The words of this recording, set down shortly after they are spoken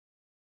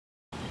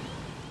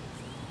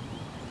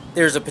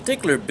There's a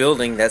particular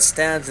building that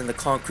stands in the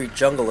concrete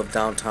jungle of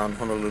downtown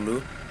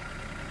Honolulu.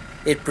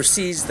 It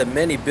precedes the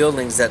many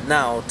buildings that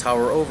now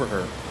tower over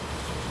her.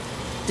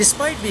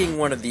 Despite being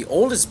one of the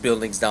oldest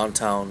buildings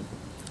downtown,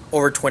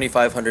 over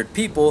 2,500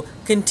 people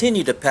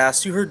continue to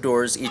pass through her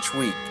doors each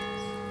week.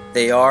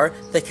 They are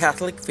the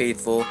Catholic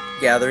faithful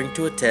gathering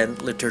to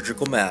attend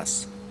liturgical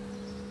Mass.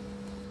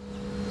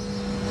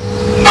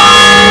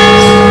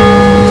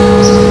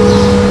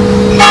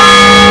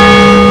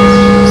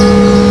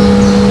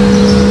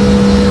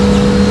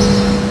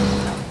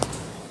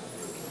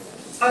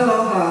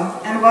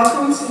 Aloha, and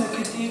welcome to the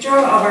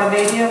Cathedral of Our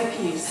Lady of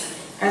Peace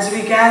as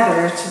we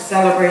gather to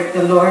celebrate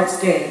the Lord's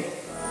Day.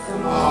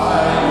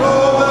 I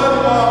know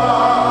that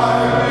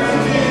my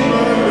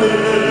Redeemer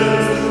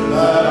lives,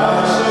 that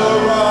I shall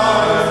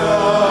rise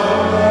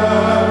again.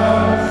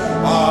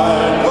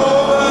 I know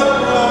that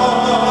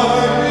my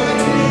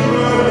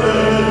Redeemer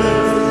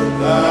lives,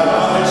 that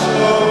I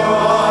shall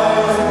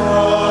rise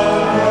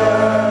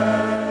again.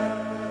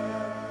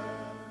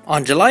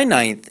 On July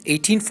 9th,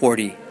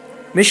 1840,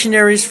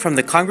 missionaries from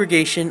the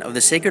Congregation of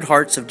the Sacred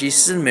Hearts of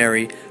Jesus and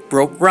Mary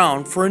broke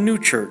ground for a new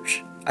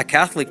church, a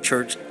Catholic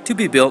church to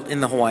be built in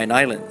the Hawaiian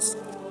Islands.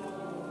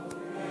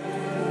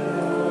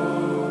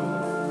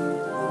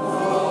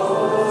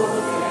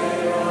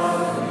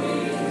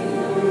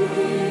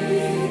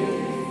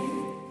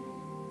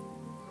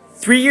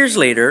 Three years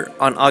later,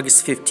 on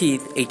August 15,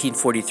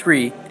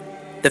 1843,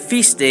 the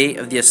feast day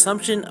of the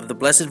Assumption of the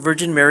Blessed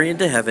Virgin Mary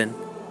into heaven,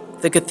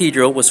 the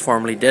cathedral was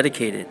formally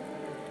dedicated.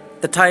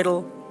 The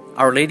title,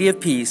 Our Lady of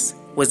Peace,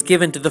 was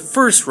given to the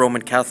first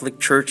Roman Catholic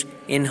church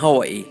in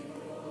Hawaii.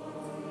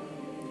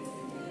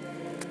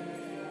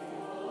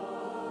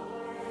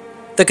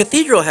 The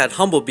cathedral had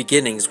humble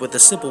beginnings with a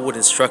simple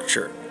wooden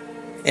structure.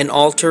 An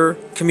altar,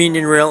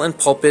 communion rail and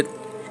pulpit,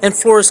 and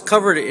floors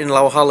covered in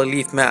lauhala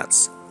leaf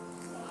mats.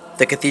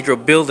 The cathedral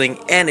building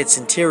and its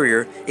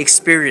interior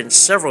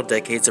experienced several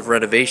decades of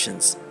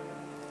renovations.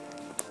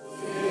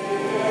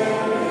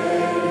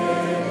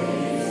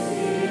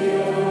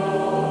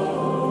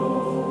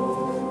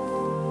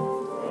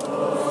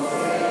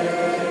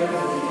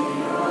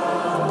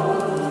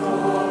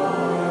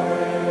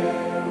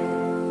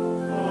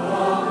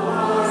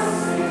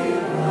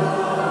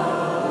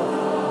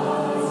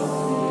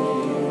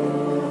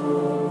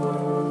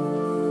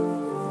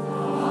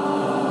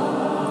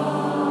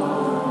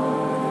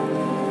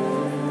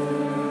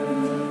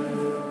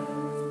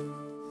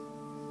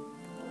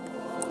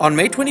 On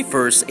May 21,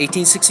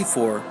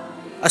 1864,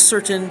 a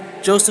certain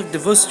Joseph de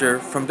Veuster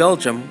from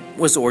Belgium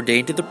was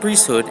ordained to the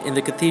priesthood in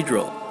the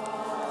cathedral.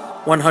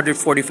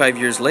 145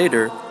 years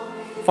later,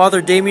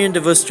 Father Damien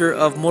de Veuster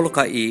of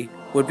Moloka'i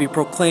would be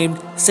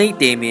proclaimed Saint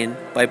Damien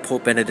by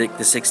Pope Benedict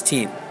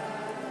XVI.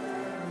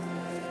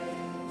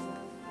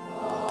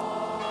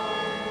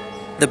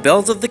 The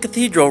bells of the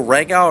cathedral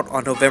rang out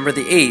on November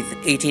 8,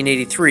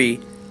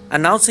 1883,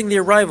 announcing the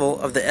arrival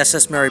of the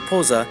SS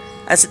Mariposa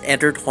as it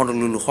entered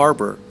Honolulu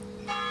Harbor.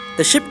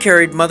 The ship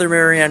carried Mother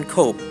Marianne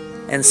Cope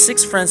and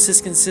 6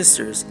 Franciscan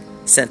sisters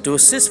sent to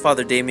assist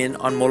Father Damien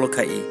on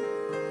Moloka'i.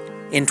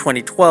 In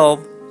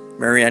 2012,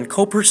 Marianne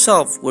Cope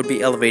herself would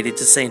be elevated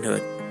to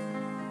sainthood.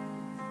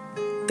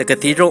 The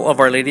Cathedral of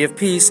Our Lady of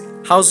Peace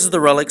houses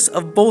the relics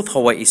of both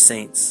Hawaii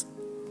saints.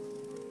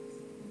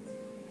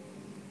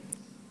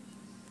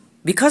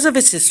 Because of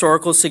its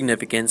historical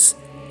significance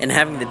and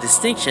having the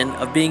distinction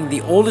of being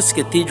the oldest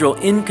cathedral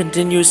in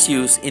continuous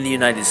use in the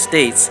United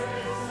States,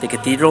 the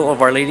Cathedral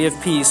of Our Lady of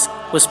Peace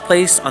was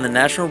placed on the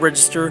National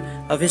Register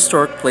of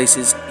Historic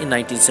Places in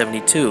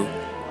 1972.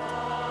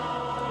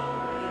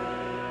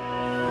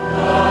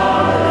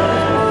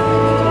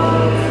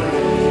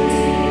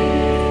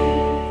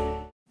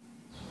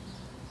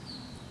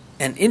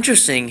 An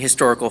interesting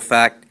historical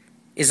fact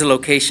is the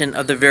location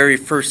of the very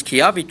first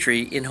kiawe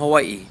tree in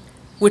Hawaii,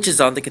 which is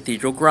on the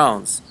cathedral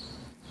grounds.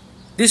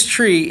 This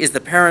tree is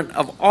the parent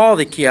of all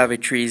the kiawe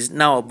trees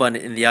now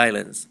abundant in the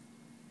islands.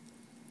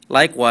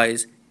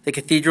 Likewise, the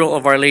Cathedral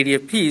of Our Lady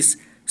of Peace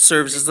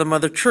serves as the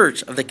mother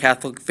church of the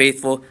Catholic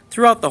faithful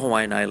throughout the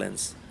Hawaiian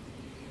Islands.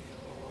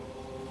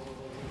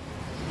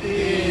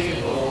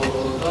 Behold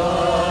the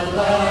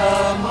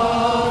Lamb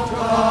of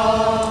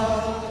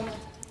God.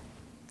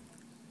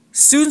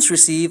 Students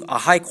receive a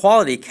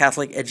high-quality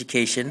Catholic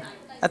education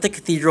at the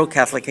Cathedral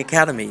Catholic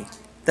Academy,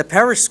 the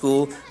parish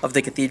school of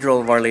the Cathedral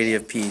of Our Lady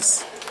of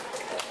Peace.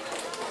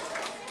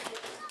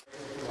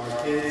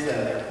 Our kids,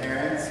 their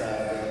parents,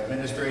 the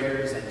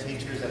administrators and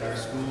teachers at our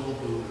school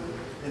who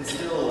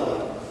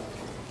instill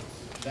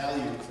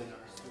values in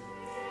our students.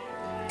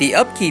 The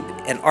upkeep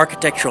and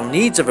architectural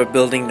needs of a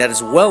building that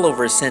is well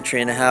over a century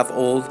and a half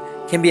old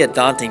can be a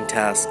daunting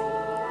task.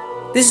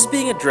 This is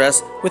being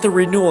addressed with a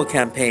renewal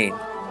campaign.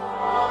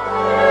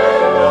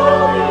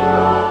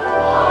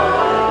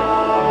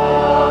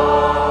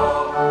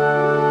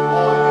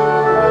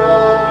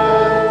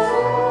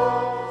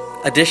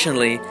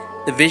 Additionally,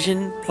 the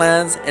vision,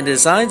 plans, and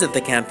designs of the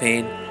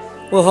campaign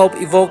will help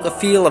evoke a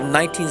feel of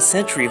 19th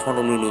century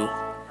Honolulu,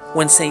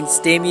 when Saints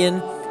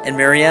Damien and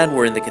Marianne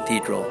were in the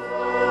cathedral.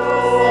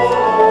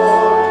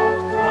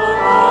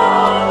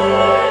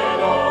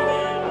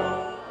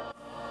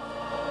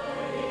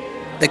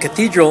 The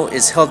cathedral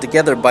is held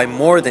together by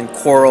more than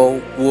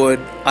coral, wood,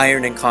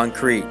 iron, and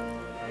concrete.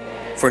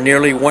 For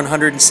nearly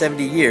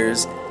 170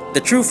 years,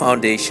 the true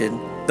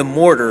foundation, the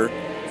mortar,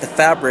 the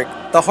fabric,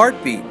 the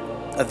heartbeat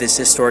of this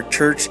historic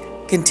church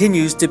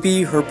continues to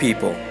be her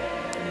people.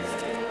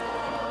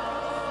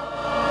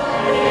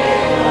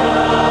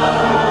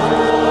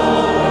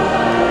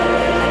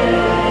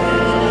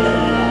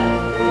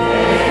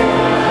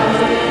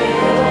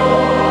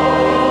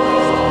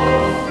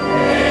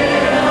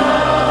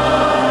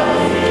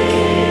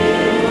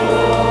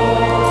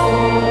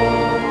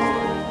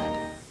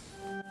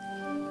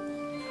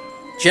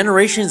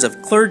 Generations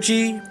of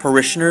clergy,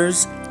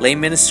 parishioners, lay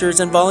ministers,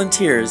 and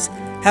volunteers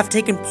have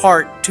taken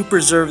part to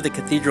preserve the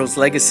cathedral's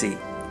legacy.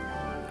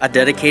 A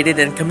dedicated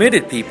and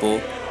committed people,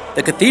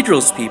 the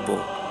cathedral's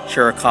people,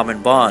 share a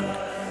common bond.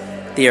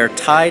 They are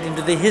tied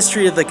into the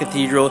history of the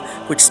cathedral,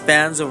 which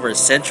spans over a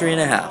century and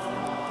a half.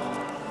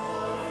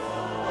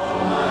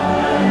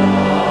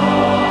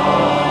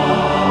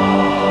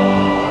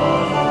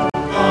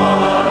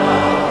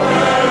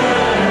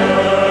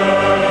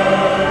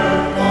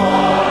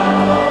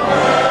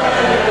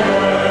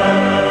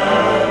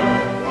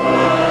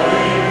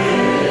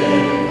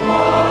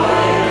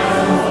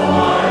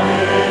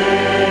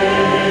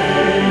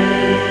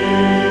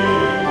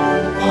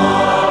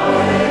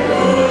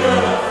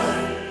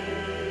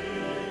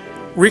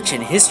 Rich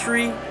in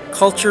history,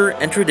 culture,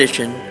 and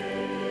tradition,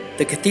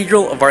 the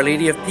Cathedral of Our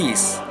Lady of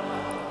Peace,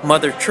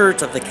 Mother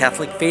Church of the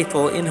Catholic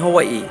faithful in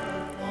Hawaii,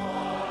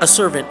 a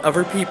servant of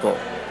her people.